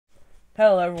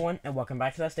Hello everyone, and welcome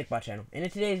back to the Stikbot channel. And in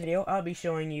today's video, I'll be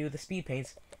showing you the speed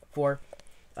paints for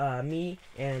me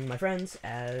and my friends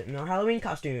in our Halloween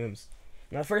costumes.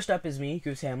 Now, first up is me,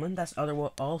 Goose Hamlin. That's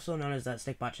also known as that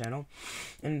Stikbot channel,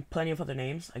 and plenty of other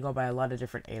names. I go by a lot of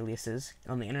different aliases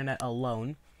on the internet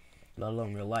alone, let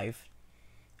alone real life.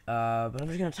 But I'm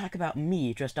just gonna talk about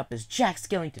me dressed up as Jack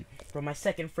Skellington from my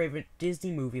second favorite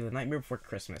Disney movie, The Nightmare Before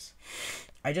Christmas.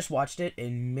 I just watched it,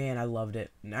 and man, I loved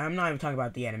it. Now, I'm not even talking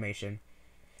about the animation.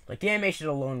 Like, the animation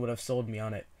alone would have sold me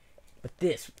on it. But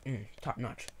this, top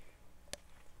notch.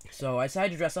 So, I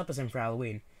decided to dress up as him for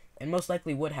Halloween. And most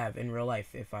likely would have in real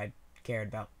life if I cared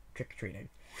about trick-or-treating.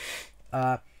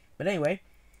 But anyway,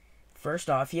 first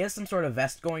off, he has some sort of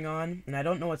vest going on, and I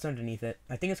don't know what's underneath it.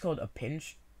 I think it's called a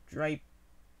pinstripe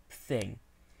thing.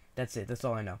 That's it. That's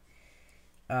all I know.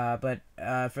 But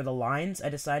for the lines, I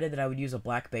decided that I would use a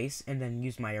black base and then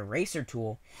use my eraser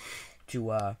tool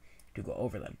to go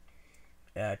over them.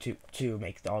 To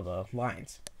make all the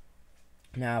lines.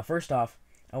 Now, first off,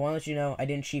 I want to let you know I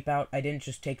didn't cheap out. I didn't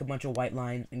just take a bunch of white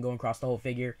lines and go across the whole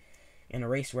figure and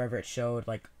erase wherever it showed,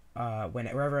 like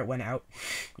wherever it went out.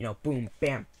 You know, boom,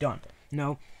 bam, done.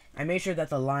 No, I made sure that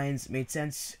the lines made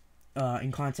sense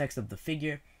in context of the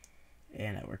figure,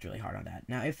 and I worked really hard on that.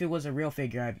 Now, if it was a real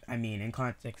figure, I mean, in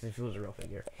context, if it was a real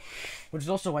figure, which is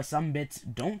also why some bits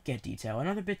don't get detail and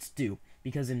other bits do,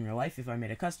 because in real life, if I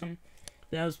made a custom,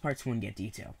 those parts wouldn't get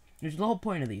detail. Which is the whole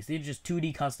point of these. These are just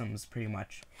 2D customs, pretty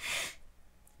much.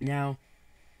 Now,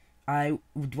 why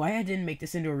I didn't make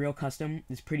this into a real custom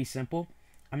is pretty simple.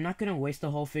 I'm not going to waste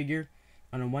the whole figure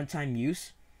on a one-time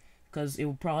use, because it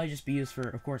will probably just be used for,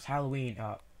 of course, Halloween,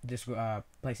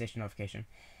 PlayStation notification,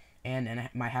 and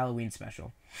my Halloween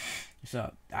special.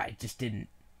 So, I just didn't.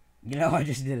 I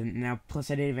just didn't. Now,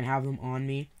 plus I didn't even have them on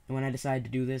me, and when I decided to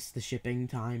do this, the shipping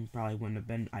time probably wouldn't have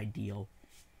been ideal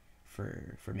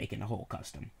for making a whole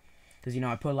custom. Because,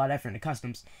 I put a lot of effort into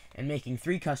customs, and making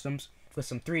 3 customs with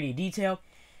some 3D detail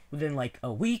within, like,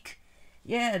 a week,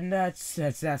 yeah, and that's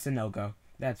a no-go.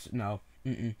 That's, no,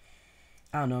 I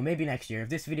don't know, maybe next year. If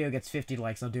this video gets 50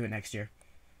 likes, I'll do it next year.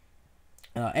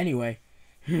 Anyway,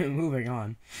 moving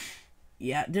on.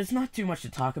 Yeah, there's not too much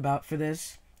to talk about for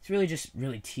this. It's really just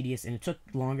really tedious, and it took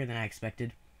longer than I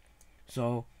expected.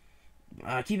 So,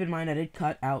 keep in mind I did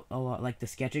cut out a lot, like, the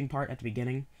sketching part at the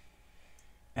beginning.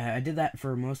 I did that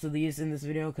for most of these in this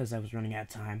video because I was running out of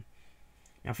time.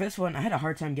 Now for this one, I had a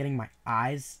hard time getting my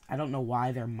eyes. I don't know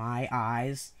why they're my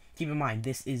eyes. Keep in mind,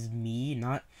 this is me,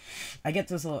 not... I got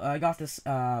this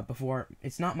before.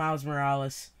 It's not Miles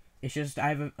Morales. It's just I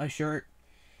have a shirt.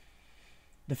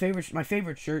 My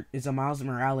favorite shirt is a Miles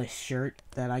Morales shirt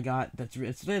that I got. It's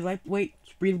really lightweight,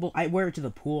 it's breathable. I wear it to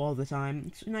the pool all the time.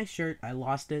 It's a nice shirt. I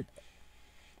lost it,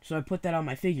 so I put that on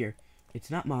my figure. It's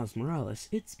not Miles Morales.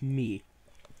 It's me.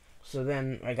 So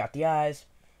then I got the eyes,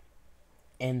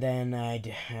 and then I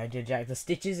did the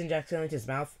stitches in Jack Skellington's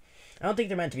mouth. I don't think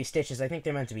they're meant to be stitches. I think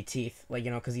they're meant to be teeth, like,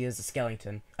 because he is a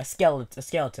skeleton. A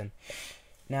skeleton.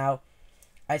 Now,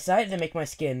 I decided to make my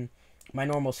skin my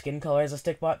normal skin color as a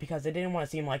Stikbot because I didn't want to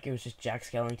seem like it was just Jack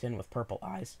Skellington with purple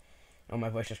eyes. Oh, my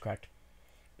voice is correct.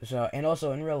 So, and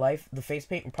also in real life, the face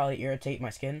paint would probably irritate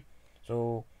my skin.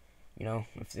 So,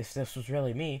 if this was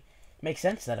really me, it makes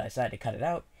sense that I decided to cut it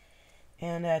out.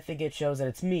 And I think it shows that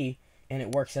it's me, and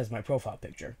it works as my profile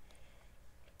picture.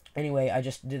 Anyway, I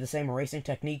just did the same erasing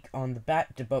technique on the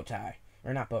bow tie.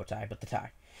 Or not bow tie, but the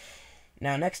tie.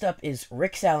 Now, next up is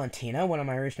Rick Salentina, one of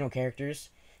my original characters,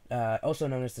 also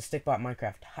known as the Stikbot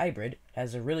Minecraft Hybrid.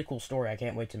 Has a really cool story I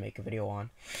can't wait to make a video on.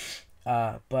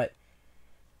 Yeah,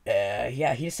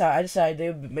 I decided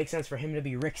it would make sense for him to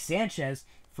be Rick Sanchez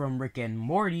from Rick and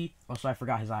Morty. Also, I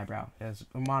forgot his eyebrow. It has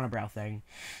a monobrow thing,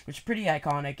 which is pretty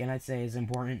iconic, and I'd say is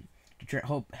important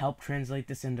to help translate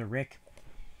this into Rick.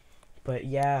 But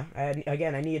yeah, I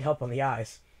needed help on the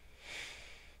eyes.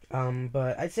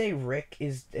 But I'd say Rick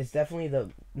is definitely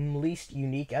the least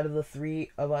unique out of the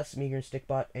 3 of us, Meager and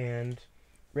Stikbot and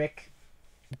Rick.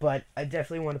 But I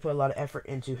definitely want to put a lot of effort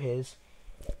into his,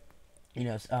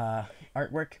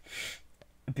 artwork.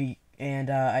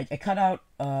 I cut out,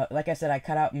 like I said, I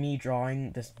cut out me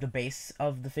drawing the base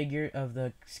of the figure, of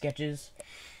the sketches,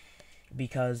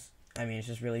 because, it's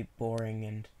just really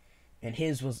boring, and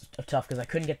his was tough, because I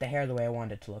couldn't get the hair the way I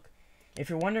wanted it to look. If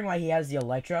you're wondering why he has the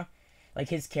elytra, like,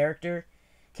 his character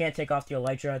can't take off the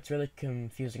elytra, it's really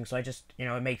confusing, so I just,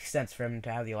 it makes sense for him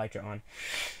to have the elytra on.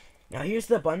 Now, here's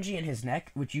the bungee in his neck,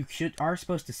 which you are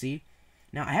supposed to see.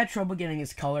 Now, I had trouble getting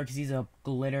his color, because he's a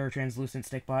glitter, translucent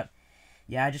Stikbot.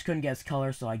 Yeah, I just couldn't get his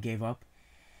color, so I gave up.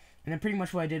 And then pretty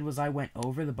much what I did was I went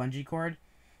over the bungee cord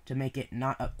to make it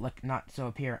not so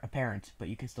apparent, but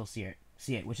you can still see it.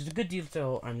 see it, which is a good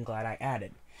detail I'm glad I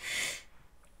added.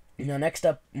 Now, next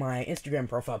up, my Instagram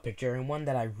profile picture, and one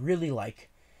that I really like.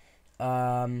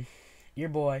 Your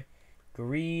boy,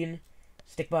 Green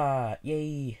Stikbot,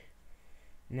 yay!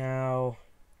 Now,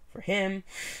 for him,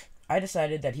 I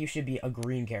decided that he should be a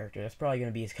green character. That's probably going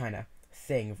to be his kind of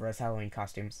thing for his Halloween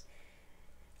costumes.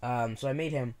 So I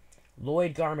made him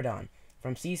Lloyd Garmadon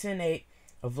from Season 8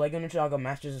 of LEGO Ninjago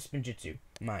Masters of Spinjitzu,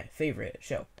 my favorite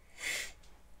show.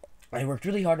 I worked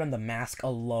really hard on the mask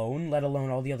alone, let alone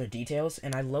all the other details,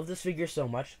 and I love this figure so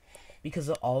much because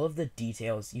of all of the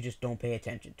details you just don't pay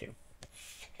attention to.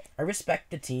 I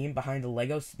respect the team behind the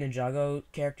LEGO Ninjago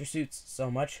character suits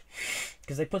so much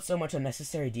because they put so much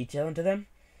unnecessary detail into them,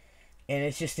 and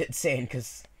it's just insane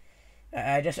because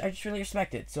I just really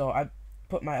respect it. So I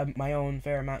put my own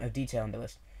fair amount of detail into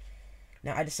this.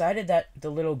 Now I decided that the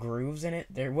little grooves in it,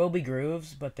 there will be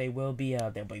grooves, but they'll be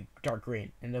dark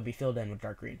green, and they'll be filled in with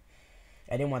dark green.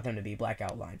 I didn't want them to be black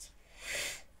outlines.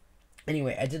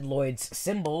 Anyway, I did Lloyd's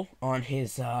symbol on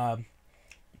his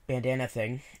bandana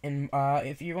thing, and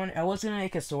if you want, I was gonna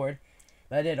make a sword,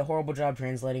 but I did a horrible job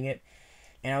translating it,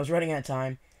 and I was running out of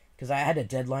time because I had a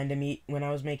deadline to meet when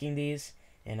I was making these,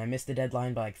 and I missed the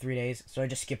deadline by like 3 days, so I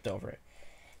just skipped over it.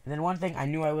 And then one thing I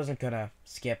knew I wasn't gonna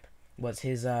skip was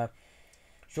his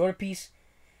shoulder piece,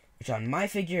 which on my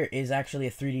figure is actually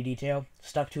a 3D detail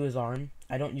stuck to his arm.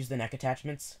 I don't use the neck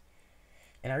attachments.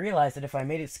 And I realized that if I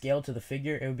made it scaled to the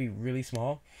figure, it would be really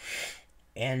small.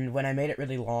 And when I made it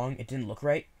really long, it didn't look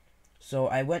right. So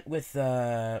I went with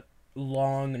the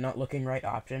long, not looking right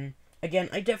option. Again,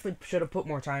 I definitely should have put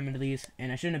more time into these,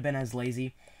 and I shouldn't have been as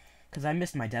lazy, because I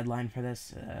missed my deadline for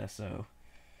this, so,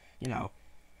 you know.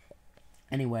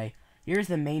 Anyway, here's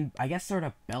the main, I guess, sort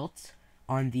of belt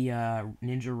on the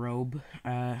ninja robe,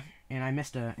 and I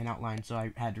missed an outline, so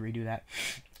I had to redo that.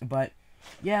 But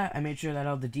yeah, I made sure that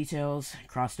all the details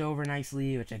crossed over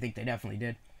nicely, which I think they definitely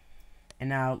did. And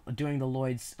now, doing the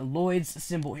Lloyd's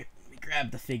symbol. Here, let me grab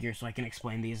the figure so I can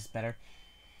explain these better.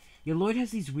 Yeah, Lloyd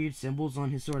has these weird symbols on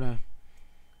his sort of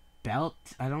belt.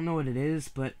 I don't know what it is,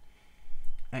 but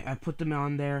I put them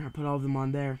on there. I put all of them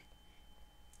on there.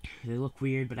 They look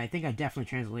weird, but I think I definitely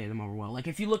translated them over well. Like,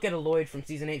 if you look at a Lloyd from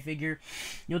Season 8 figure,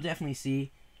 you'll definitely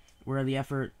see where the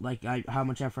effort, how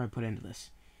much effort I put into this.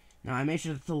 Now, I made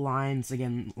sure that the lines,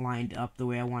 again, lined up the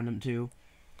way I want them to.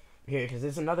 Here, because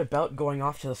there's another belt going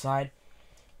off to the side.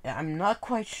 I'm not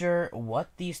quite sure what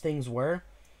these things were,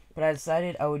 but I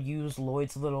decided I would use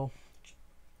Lloyd's little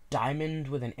diamond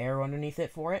with an arrow underneath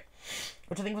it for it,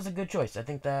 which I think was a good choice. I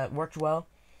think that worked well,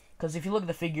 because if you look at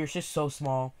the figure, it's just so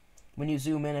small. When you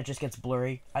zoom in, it just gets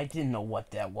blurry. I didn't know what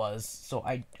that was, so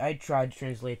I tried to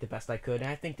translate the best I could,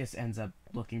 and I think this ends up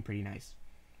looking pretty nice.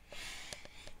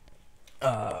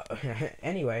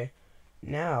 Anyway,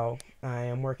 now I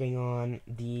am working on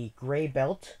the gray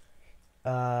belt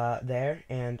there,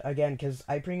 and again, because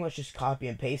I pretty much just copy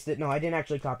and paste it. No, I didn't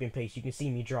actually copy and paste. You can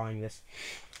see me drawing this,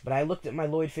 but I looked at my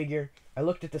Lloyd figure, I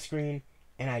looked at the screen,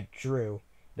 and I drew.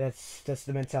 That's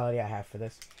the mentality I have for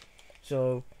this.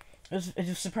 So it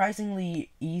was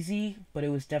surprisingly easy, but it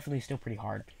was definitely still pretty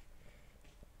hard.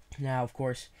 Now, of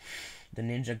course, the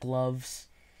ninja gloves,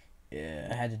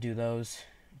 I had to do those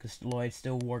because Lloyd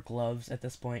still wore gloves at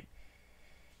this point.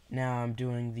 Now I'm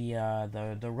doing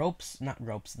the ropes, not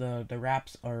ropes, the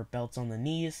wraps or belts on the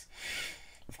knees.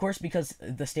 Of course, because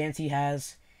the stance he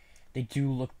has, they do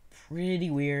look pretty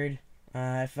weird.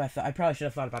 I probably should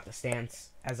have thought about the stance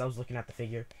as I was looking at the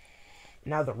figure.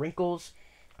 Now the wrinkles,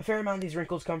 a fair amount of these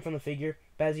wrinkles come from the figure,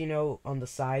 but as you know, on the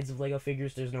sides of LEGO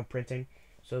figures, there's no printing,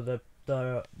 so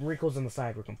the wrinkles on the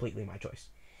side were completely my choice.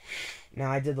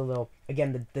 Now I did the little,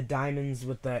 again, the diamonds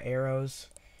with the arrows,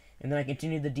 and then I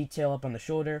continued the detail up on the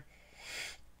shoulder,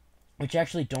 which I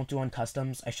actually don't do on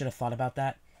customs. I should have thought about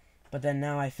that. But then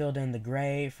now I filled in the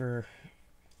gray for,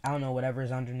 I don't know, whatever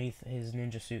is underneath his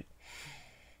ninja suit.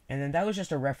 And then that was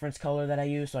just a reference color that I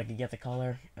used so I could get the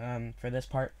color for this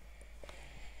part.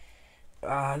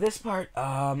 I'm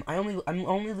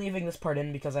only leaving this part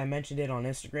in because I mentioned it on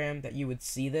Instagram that you would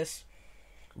see this.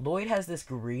 Lloyd has this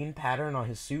green pattern on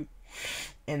his suit,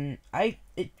 and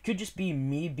it could just be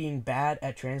me being bad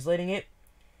at translating it,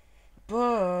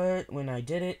 but when I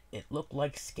did it, it looked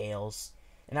like scales.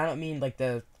 And I don't mean like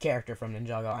the character from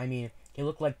Ninjago, I mean it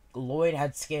looked like Lloyd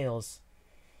had scales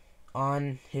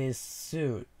on his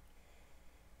suit.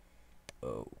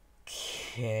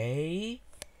 Okay.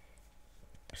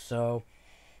 So,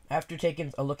 after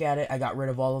taking a look at it, I got rid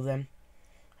of all of them.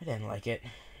 I didn't like it.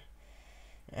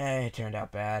 It turned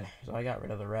out bad, so I got rid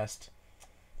of the rest.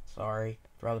 Sorry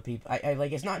for all the people. I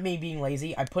like, it's not me being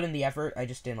lazy. I put in the effort. I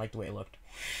just didn't like the way it looked.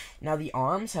 Now the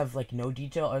arms have like no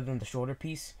detail other than the shoulder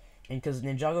piece, and because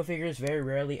Ninjago figures very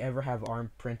rarely ever have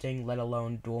arm printing, let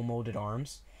alone dual molded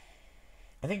arms.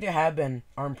 I think there have been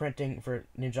arm printing for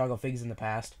Ninjago figs in the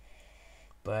past,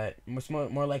 but it's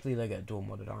more likely they got dual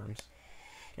molded arms.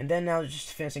 And then now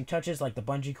just finishing touches like the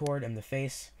bungee cord and the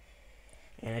face,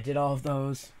 and I did all of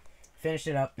those, finished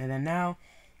it up, and then now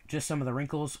just some of the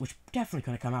wrinkles, which definitely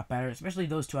could have come out better, especially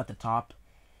those two at the top.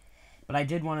 But I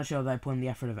did want to show that I put in the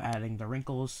effort of adding the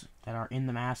wrinkles that are in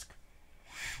the mask.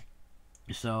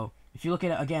 So if you look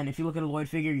at it again, if you look at a Lloyd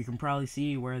figure, you can probably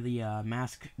see where the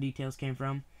mask details came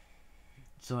from.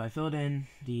 So I filled in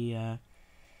the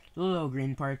little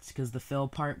green parts because the fill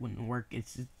part wouldn't work.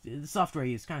 It's the software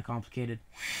is kind of complicated,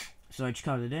 so I just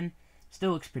colored it in.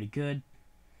 Still looks pretty good.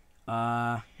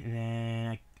 And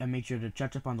then I make sure to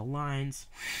touch up on the lines.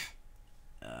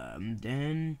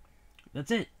 Then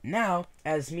that's it. Now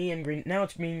it's me and Green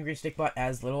Stikbot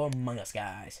as little Among Us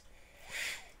guys.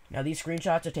 Now these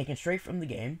screenshots are taken straight from the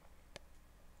game,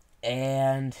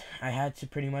 and I had to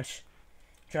pretty much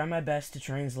try my best to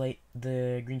translate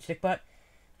the Green Stikbot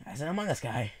as an Among Us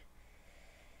guy.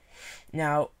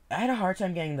 Now, I had a hard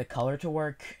time getting the color to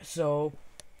work, so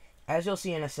as you'll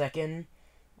see in a second,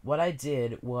 what I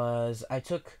did was I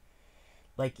took,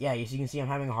 like, yeah, as you can see, I'm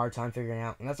having a hard time figuring it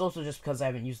out, and that's also just because I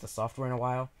haven't used the software in a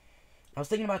while. I was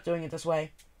thinking about doing it this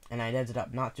way, and I ended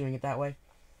up not doing it that way.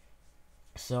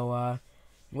 So,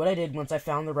 what I did once I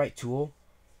found the right tool,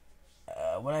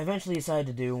 what I eventually decided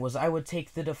to do was I would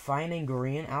take the defining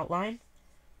green outline,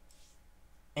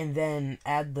 and then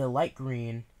add the light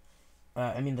green,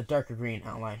 the darker green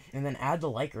outline, and then add the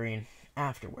light green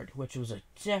afterward, which was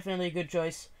definitely a good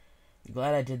choice. I'm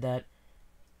glad I did that.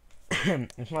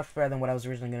 It's much better than what I was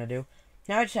originally going to do.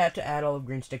 Now I just had to add all of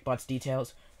Green Stikbot's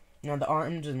details. Now the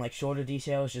arms and like shoulder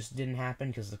details just didn't happen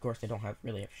because of course they don't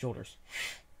really have shoulders.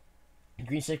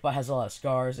 Green Stikbot has a lot of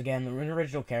scars. Again, an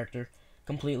original character,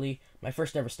 completely. My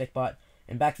first ever Stikbot.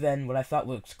 And back then, what I thought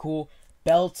was cool,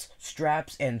 belts,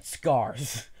 straps, and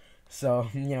scars. So,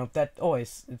 that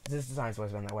always, this design's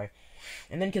always been that way.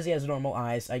 And then because he has normal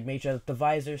eyes, I made sure that the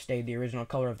visor stayed the original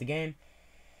color of the game.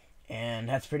 And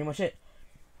that's pretty much it.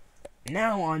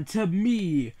 Now on to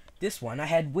me. This one I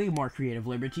had way more creative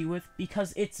liberty with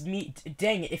because it's me.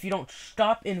 Dang it, if you don't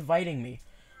stop inviting me.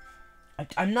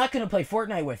 I'm not going to play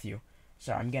Fortnite with you.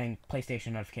 Sorry, I'm getting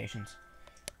PlayStation notifications.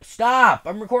 Stop!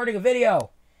 I'm recording a video!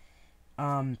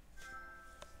 I'm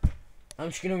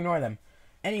just going to ignore them.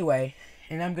 Anyway,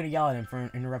 and I'm going to yell at him for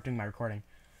interrupting my recording.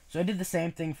 So I did the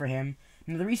same thing for him.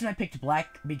 Now, the reason I picked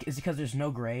black is because there's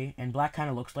no gray, and black kind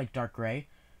of looks like dark gray.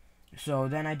 So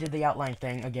then I did the outline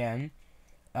thing again.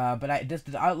 But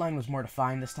the outline was more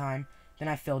defined this time. Then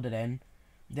I filled it in.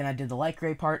 Then I did the light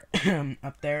gray part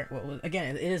up there. Well,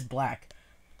 again, it is black.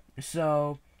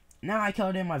 So now I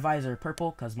colored in my visor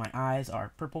purple because my eyes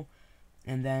are purple.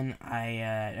 And then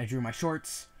I drew my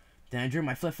shorts. Then I drew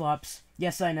my flip-flops.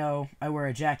 Yes, I know, I wear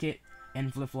a jacket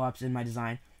and flip-flops in my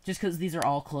design. Just because these are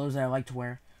all clothes that I like to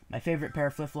wear. My favorite pair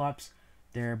of flip-flops,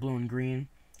 they're blue and green.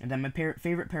 And then my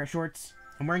favorite pair of shorts,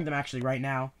 I'm wearing them actually right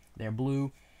now. They're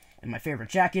blue. And my favorite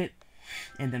jacket.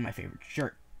 And then my favorite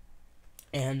shirt.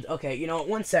 And, okay,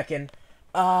 1 second.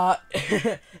 Let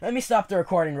me stop the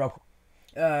recording real quick.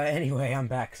 Anyway, I'm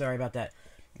back. Sorry about that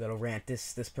little rant.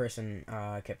 This person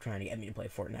kept trying to get me to play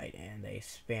Fortnite, and they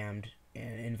spammed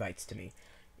invites to me.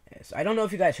 So I don't know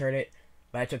if you guys heard it,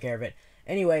 but I took care of it.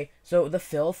 Anyway, so the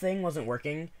fill thing wasn't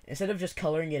working. Instead of just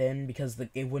coloring it in because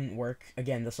it wouldn't work,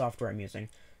 again, the software I'm using.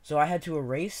 So I had to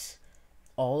erase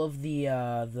all of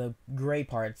the gray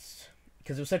parts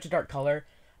because it was such a dark color.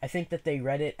 I think that they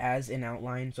read it as an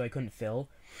outline, so I couldn't fill.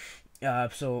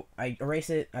 So I erased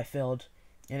it, I filled,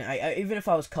 and I even if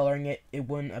I was coloring it, it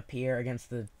wouldn't appear against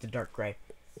the dark gray.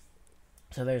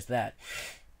 So there's that.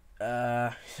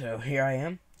 So here I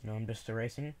am. I'm just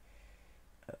erasing.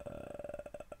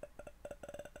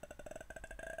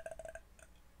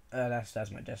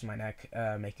 That's my neck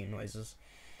making noises.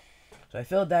 So I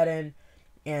filled that in,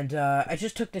 and I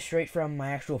just took this straight from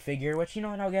my actual figure, which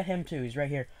I'll get him too. He's right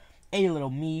here. Hey, little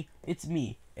me, it's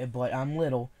me, but I'm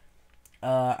little.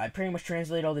 I pretty much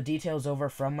translate all the details over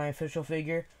from my official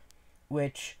figure,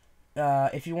 which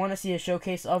if you want to see a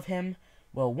showcase of him,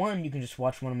 well, 1, you can just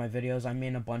watch one of my videos. I'm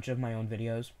in a bunch of my own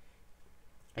videos.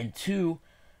 And 2,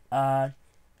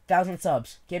 1,000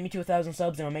 subs. Get me to 1,000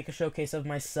 subs and I'll make a showcase of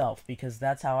myself, because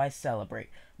that's how I celebrate.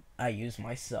 I use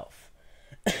myself.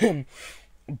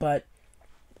 But,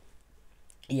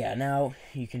 yeah, now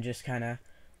you can just kind of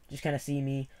just kind of see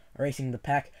me erasing the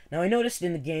pack. Now I noticed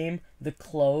in the game the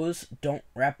clothes don't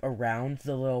wrap around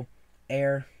the little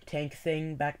air tank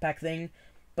thing, backpack thing,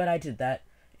 but I did that,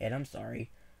 and I'm sorry.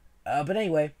 But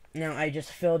anyway, now I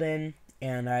just filled in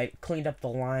and I cleaned up the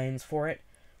lines for it.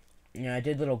 You know, I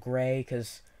did little gray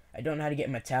because I don't know how to get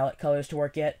metallic colors to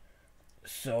work yet.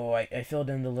 So I filled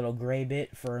in the little gray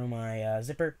bit for my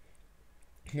zipper.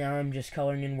 Now I'm just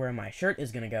coloring in where my shirt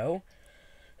is going to go.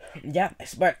 Yeah, my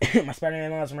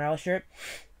Spider-Man Miles Morales shirt.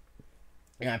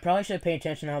 Yeah, I probably should have paid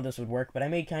attention to how this would work, but I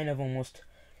made kind of almost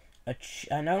I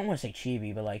don't want to say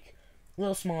chibi, but like a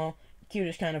little small,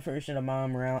 cutest kind of version of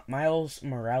Miles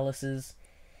Morales'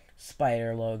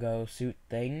 spider logo suit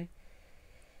thing.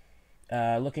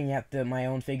 Looking at my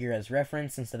own figure as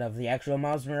reference instead of the actual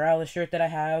Miles Morales shirt that I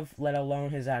have, let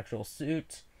alone his actual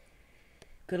suit.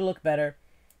 Could have looked better.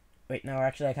 Wait, no,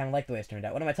 actually, I kind of like the way it's turned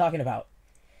out. What am I talking about?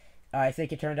 I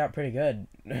think it turned out pretty good.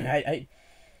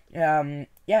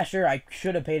 Yeah, sure, I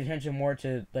should have paid attention more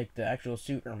to, like, the actual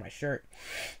suit or my shirt,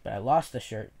 but I lost the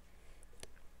shirt.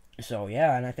 So,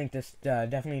 yeah, and I think this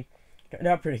definitely turned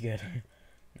out pretty good.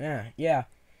 yeah.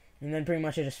 And then pretty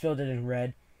much I just filled it in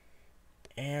red.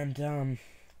 And,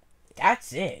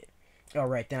 that's it.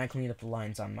 Alright, then I cleaned up the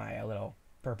lines on my little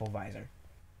purple visor.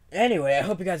 Anyway, I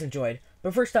hope you guys enjoyed.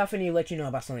 But first off, I need to let you know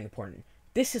about something important.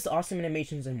 This is Awesome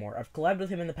Animations and More. I've collabed with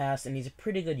him in the past, and he's a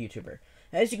pretty good YouTuber.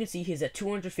 As you can see, he's at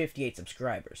 258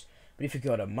 subscribers. But if you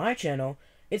go to my channel,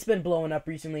 it's been blowing up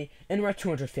recently, and we're at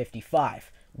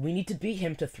 255. We need to beat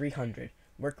him to 300.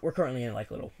 We're currently in,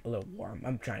 like, a little war.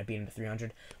 I'm trying to beat him to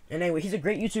 300. And anyway, he's a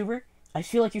great YouTuber. I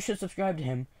feel like you should subscribe to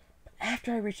him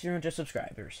after I reach 300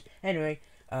 subscribers. Anyway,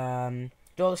 do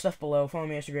all the stuff below. Follow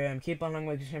me on Instagram. Keep on long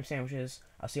ways sandwiches.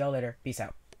 I'll see y'all later. Peace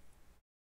out.